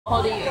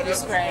How do you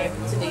describe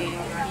today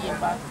the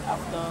impact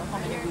after how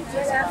many weeks?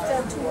 Well,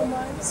 after 2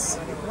 months,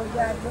 we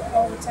got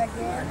out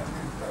again.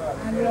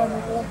 And when we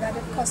go that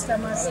the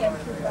customers can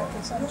put back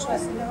some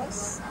trust in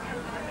us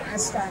and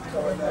start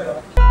going.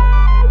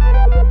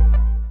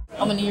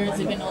 How many years have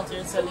you been out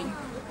here selling?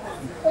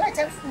 Well,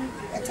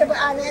 to be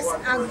honest,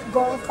 I'm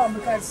going to come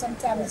because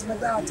sometimes my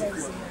daughter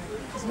is here.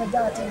 It's my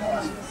daughter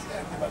now.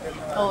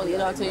 Oh, your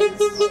daughter is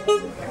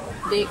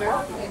day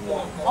girl?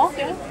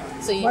 Okay.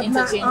 So you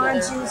interchange my aunt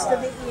with her? used to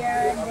be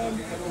here and then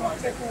they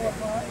took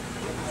over.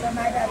 So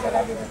my daughter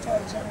will be the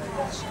third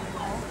generation.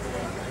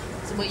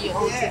 So but you're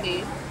out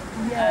today?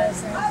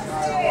 Yes, I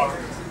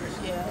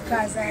do. Yeah.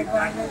 Because I go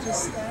and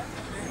register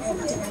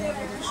everything and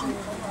everything.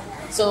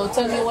 So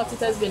tell me what it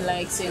has been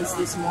like since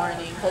this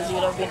morning, because you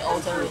would have been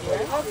out already,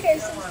 right? Okay,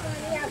 since morning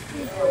I have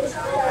people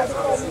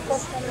come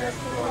customers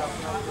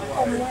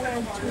come 1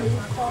 and 2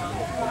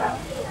 come.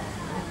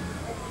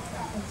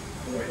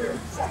 People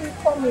still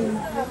coming,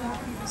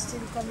 people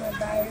still come and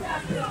buy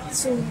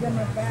soup, they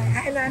might buy.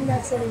 And I'm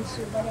not selling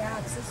soup, but I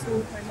ask the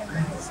soup and they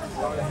buy some.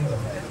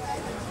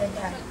 They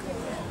buy.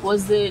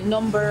 Was the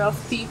number of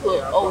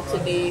people out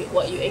today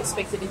what you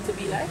expected it to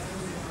be like?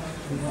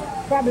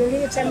 Probably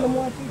later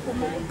more people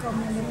might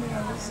come and the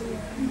mayor is here.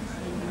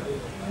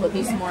 But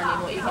this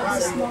morning, what you can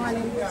This say?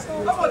 morning,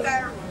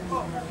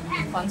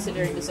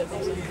 Considering the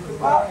circumstances.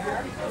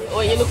 What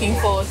are you looking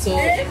forward to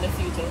in the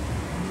future?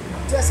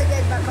 just to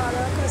get back all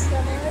our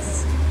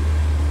customers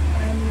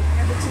and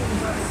everything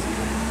was.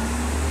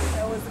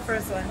 I was the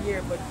first one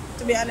here, but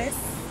to be honest,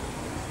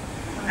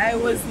 I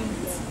wasn't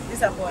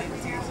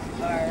disappointed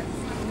or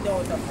in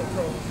doubt of the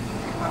crowd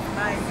of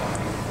my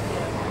family.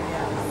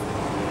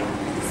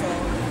 So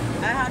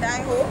I had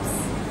high hopes.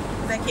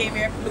 I came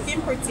here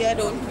looking pretty, I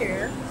don't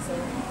care. So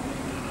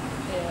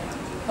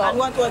Yeah. and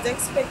what was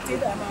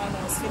expected, I'm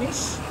almost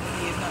finished.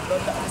 He is not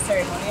done that. The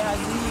ceremony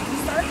hasn't even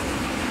started.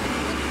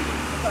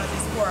 Because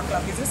it's 4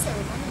 o'clock, it's a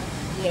ceremony.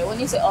 Yeah, when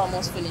you say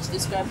almost finished,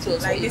 describe to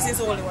us. Like what this you-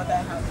 is only what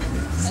I have.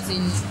 As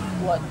in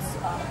what?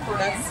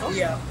 That's,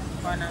 yeah,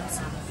 one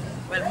answer.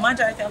 Well,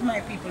 majority of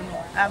my people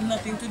know I have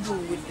nothing to do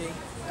with the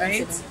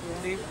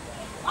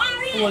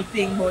whole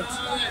thing, but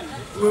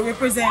we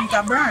represent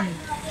a brand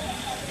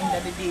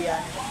in the day,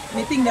 and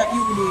anything that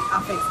you do, it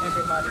affects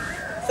everybody.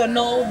 So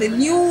now the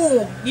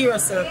new Hero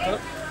Circle,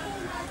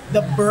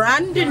 the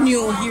brand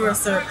new Hero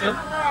Circle,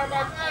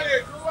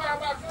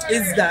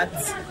 is that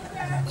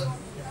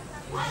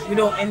we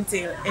don't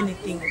entail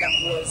anything that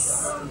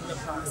was in the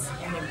past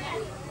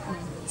anymore.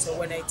 So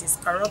whether it is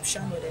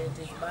corruption, whether it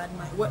is bad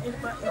mind,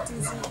 whatever it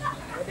is,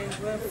 whether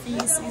it's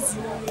fees is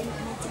you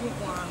anything you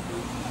want to do,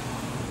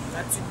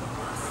 that's in the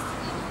past.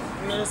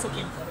 We're just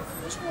looking for the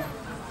future.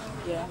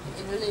 Yeah.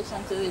 In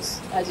relation to this,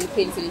 as you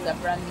painted it, a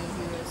brand new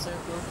Hero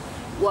Circle,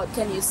 what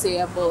can you say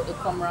about the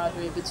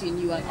camaraderie between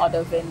you and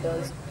other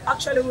vendors?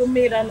 Actually, we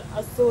made an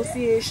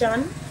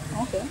association.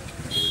 Okay.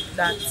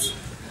 That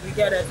we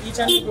gather each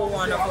and every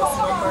one of us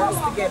members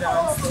together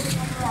and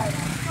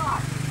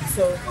stuff.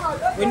 So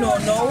we know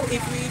now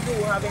if we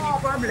do have any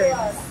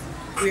problems,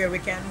 where we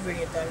can bring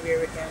it and where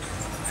we can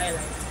highlight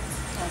it.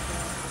 Okay.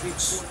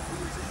 Which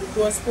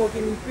was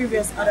spoken in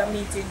previous other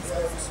meetings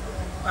of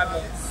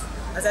problems.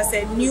 As I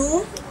said,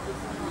 new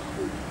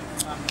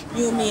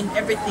mean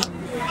everything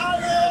new.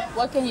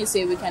 What can you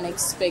say we can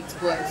expect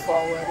going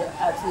forward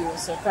at Hero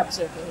Circle, Crab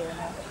Circle here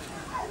now?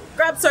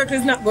 Crab Circle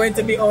is not going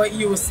to be how it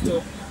used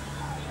to.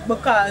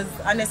 Because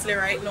honestly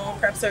right now,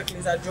 Crab Circle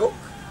is a joke.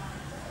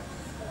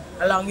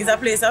 Along is a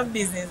place of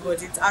business,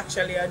 but it's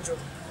actually a joke.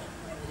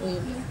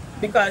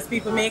 Because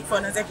people make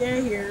fun as I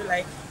can hear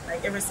like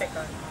every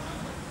second.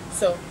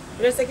 So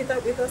you just take it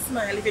up with a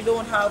smile. If you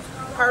don't have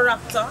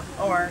character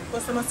or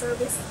customer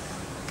service,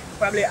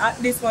 probably at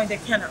this point they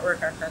cannot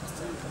work at Crab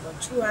Circle. But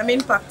true, I'm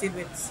impacted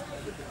with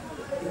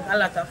a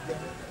lot of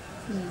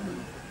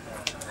them.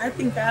 I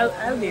think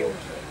I'll be okay.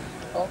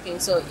 Okay,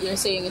 so you're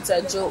saying it's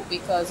a joke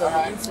because of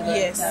the incident?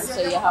 Yes. And so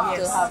you have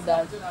to have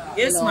that.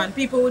 Yes, you know. man.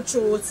 People would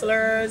throw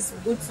slurs,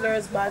 good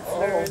slurs, bad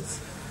slurs.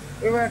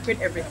 We work with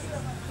everything.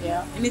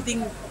 Yeah.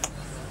 Anything.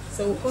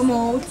 So come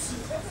out,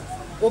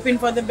 hoping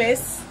for the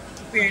best,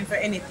 preparing for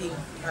anything.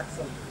 That's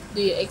all.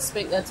 Do you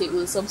expect that it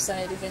will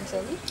subside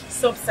eventually?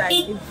 Subside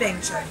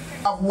eventually.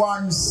 I have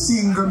one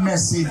single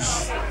message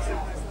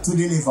to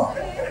deliver.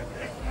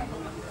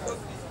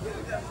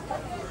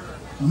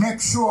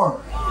 Make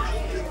sure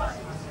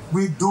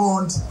we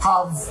don't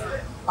have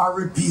a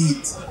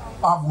repeat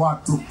of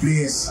what took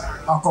place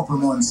a couple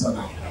months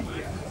ago.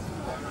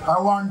 I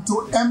want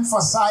to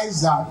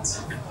emphasize that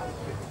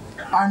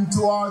and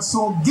to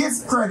also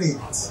give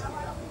credit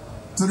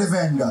to the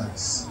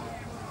vendors.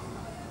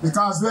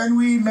 Because when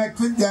we met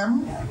with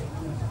them,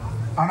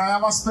 and I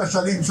have a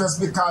special interest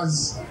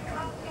because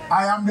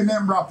I am the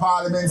member of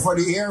parliament for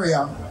the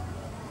area,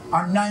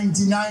 and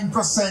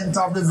 99%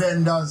 of the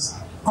vendors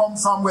come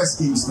from West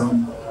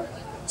Kingston.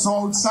 So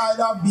outside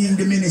of being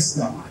the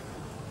minister,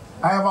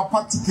 I have a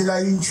particular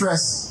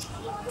interest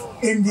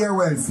in their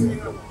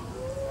welfare.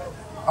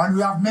 And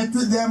we have met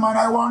with them, and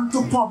I want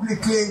to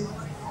publicly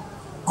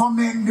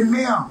commend the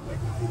mayor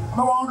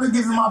I want to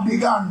give him a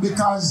big hand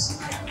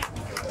because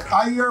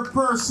I hear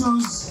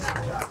persons,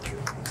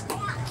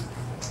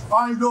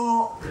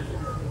 although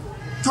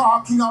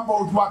talking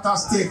about what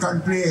has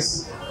taken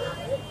place,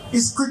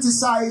 is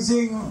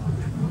criticizing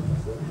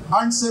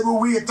and say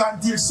we wait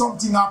until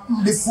something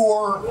happens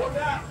before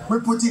we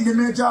put in the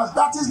measures.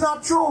 That is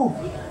not true.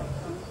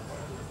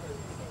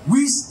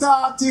 We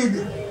started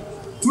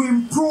to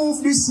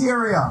improve this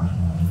area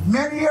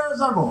many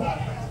years ago.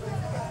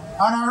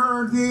 And I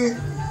heard the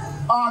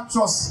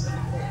Archers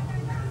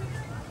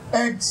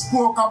Ed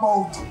spoke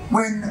about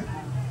when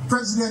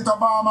President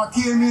Obama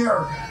came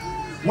here.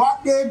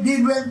 What they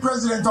did when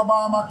President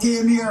Obama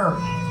came here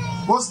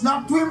was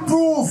not to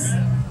improve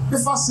the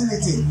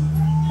facility,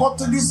 but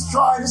to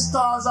destroy the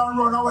stars and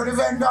run away the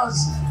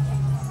vendors.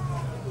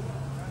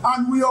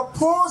 And we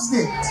opposed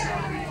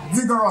it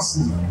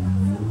vigorously.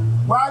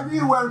 While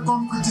we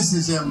welcome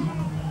criticism,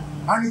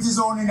 and it is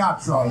only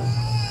natural,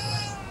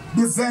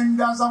 the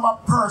vendors have a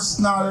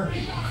personal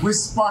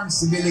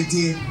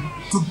responsibility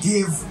to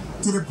give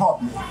to the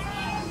public.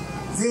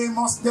 They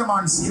must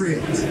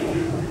demonstrate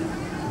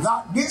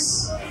that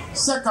this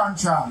second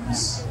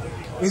chance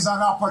is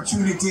an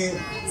opportunity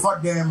for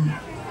them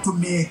to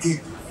make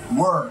it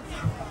work.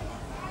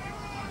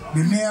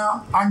 The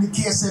mayor and the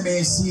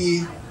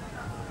KSMAC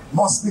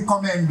must be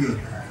commended.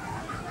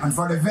 And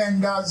for the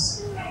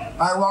vendors,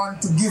 I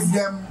want to give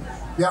them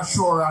the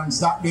assurance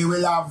that they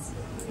will have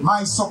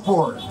my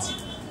support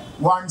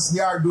once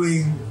they are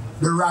doing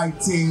the right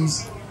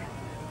things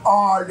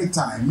all the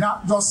time,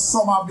 not just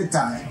some of the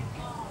time,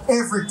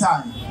 every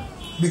time,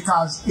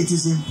 because it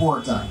is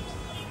important.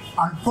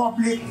 And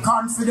public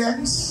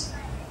confidence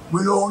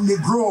will only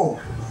grow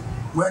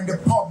when the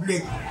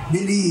public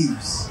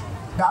believes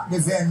that the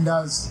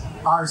vendors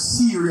are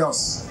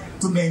serious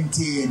to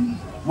maintain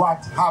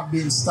what have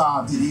been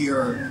started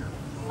here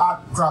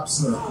at Crab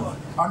Circle.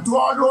 And to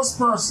all those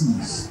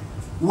persons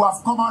who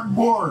have come on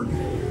board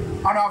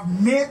and have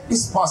made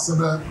this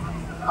possible,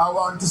 I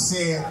want to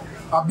say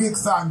a big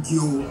thank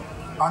you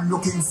and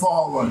looking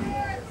forward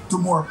to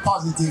more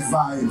positive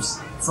vibes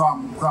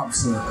from Crab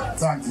Circle.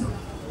 Thank you.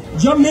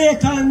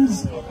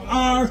 Jamaicans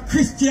are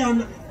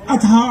Christian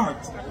at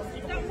heart.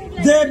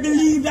 They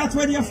believe that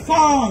when you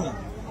fall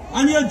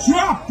and you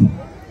drop,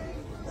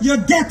 you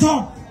get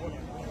up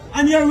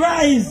and you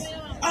rise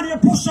and you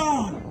push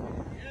on.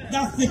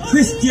 That's the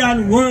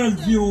Christian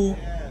worldview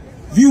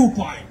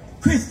viewpoint.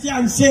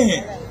 Christians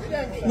say,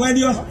 when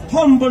you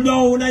tumble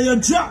down and you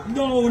drop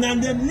down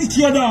and they lick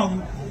you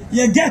down,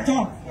 you get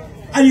up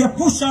and you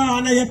push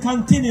on and you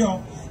continue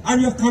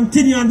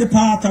on the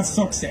path of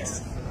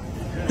success.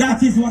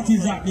 That is what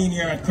is happening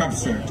here at Crab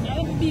Circle.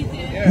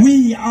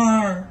 We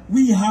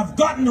have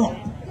gotten up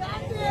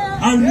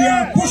and we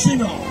are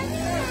pushing up.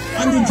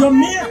 And the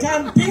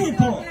Jamaican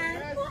people,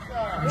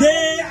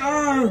 they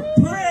are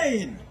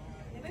praying,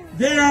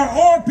 they are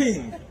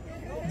hoping,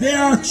 they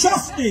are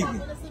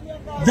trusting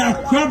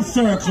that Crab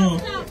Circle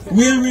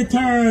will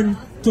return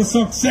to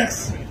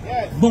success,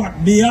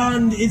 but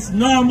beyond its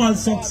normal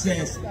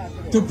success,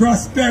 to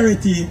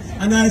prosperity.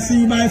 And I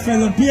see my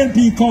fellow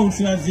PNP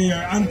councillors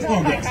here and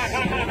progress.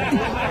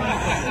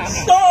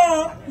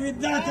 So, with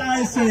that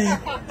I say,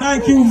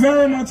 thank you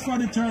very much for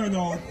the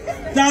turnout.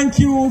 Thank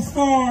you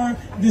for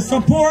the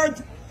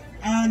support,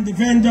 and the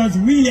vendors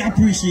really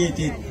appreciate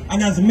it.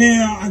 And as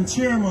Mayor and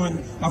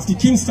Chairman of the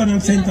Kingston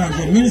and St.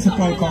 Andrew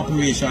Municipal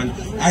Corporation,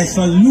 I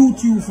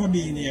salute you for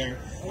being here.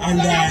 And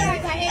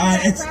I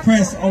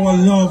express our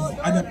love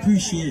and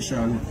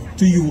appreciation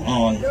to you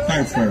all.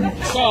 Thanks very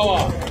much.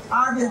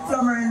 Arvid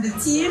Plummer and the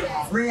team,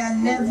 Ray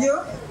and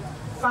nephew,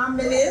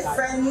 family,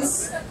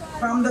 friends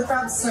from the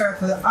Crab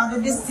Circle,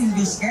 other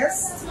distinguished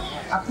guests,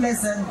 a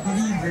pleasant good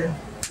evening.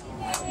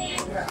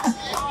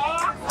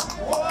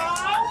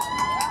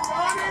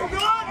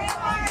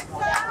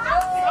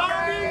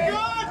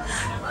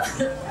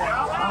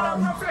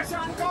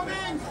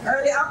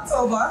 Early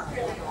October,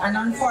 an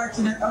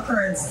unfortunate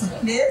occurrence took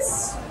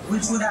place,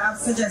 which would have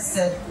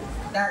suggested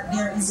that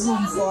there is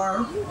room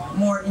for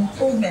more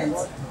improvement.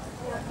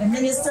 The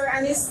Minister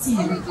and his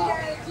team,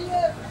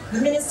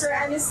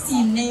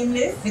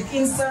 namely the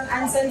Kingston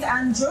and St.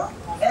 Andrew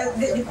Health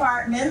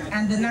Department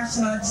and the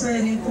National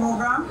Training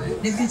Program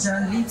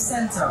Division Leap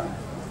Center,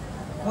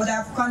 would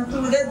have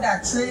concluded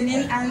that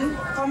training and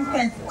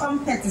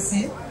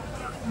competency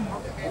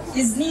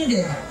is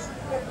needed.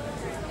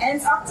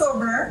 Hence,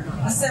 October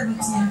the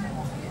 17th,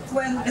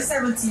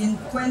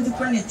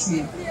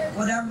 2023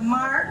 would have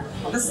marked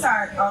the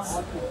start of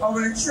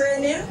our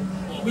training,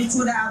 which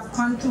would have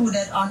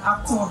concluded on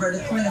October the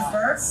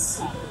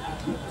 21st,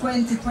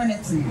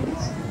 2023.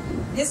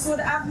 This would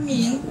have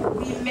meant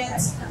we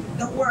met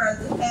the World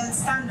Health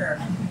Standard.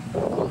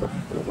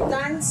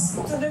 Thanks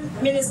to the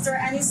Minister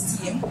and his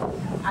team,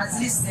 as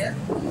listed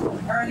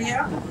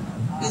earlier,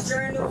 the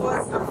journey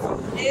was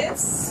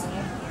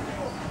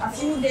a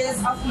few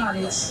days of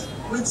knowledge,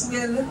 which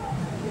will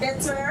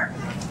better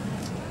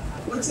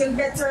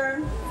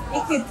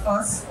equip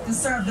us to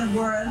serve the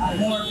world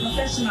more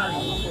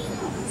professionally.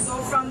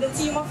 So from the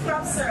team of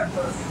Crab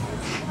Circle,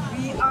 we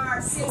We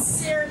are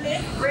sincerely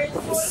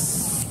grateful,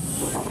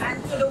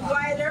 and to the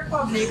wider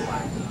public,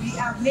 we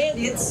have made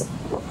it.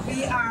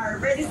 We are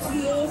ready to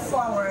move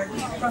forward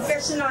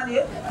professionally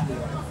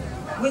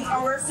with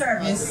our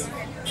service.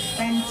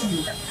 Thank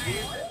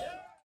you.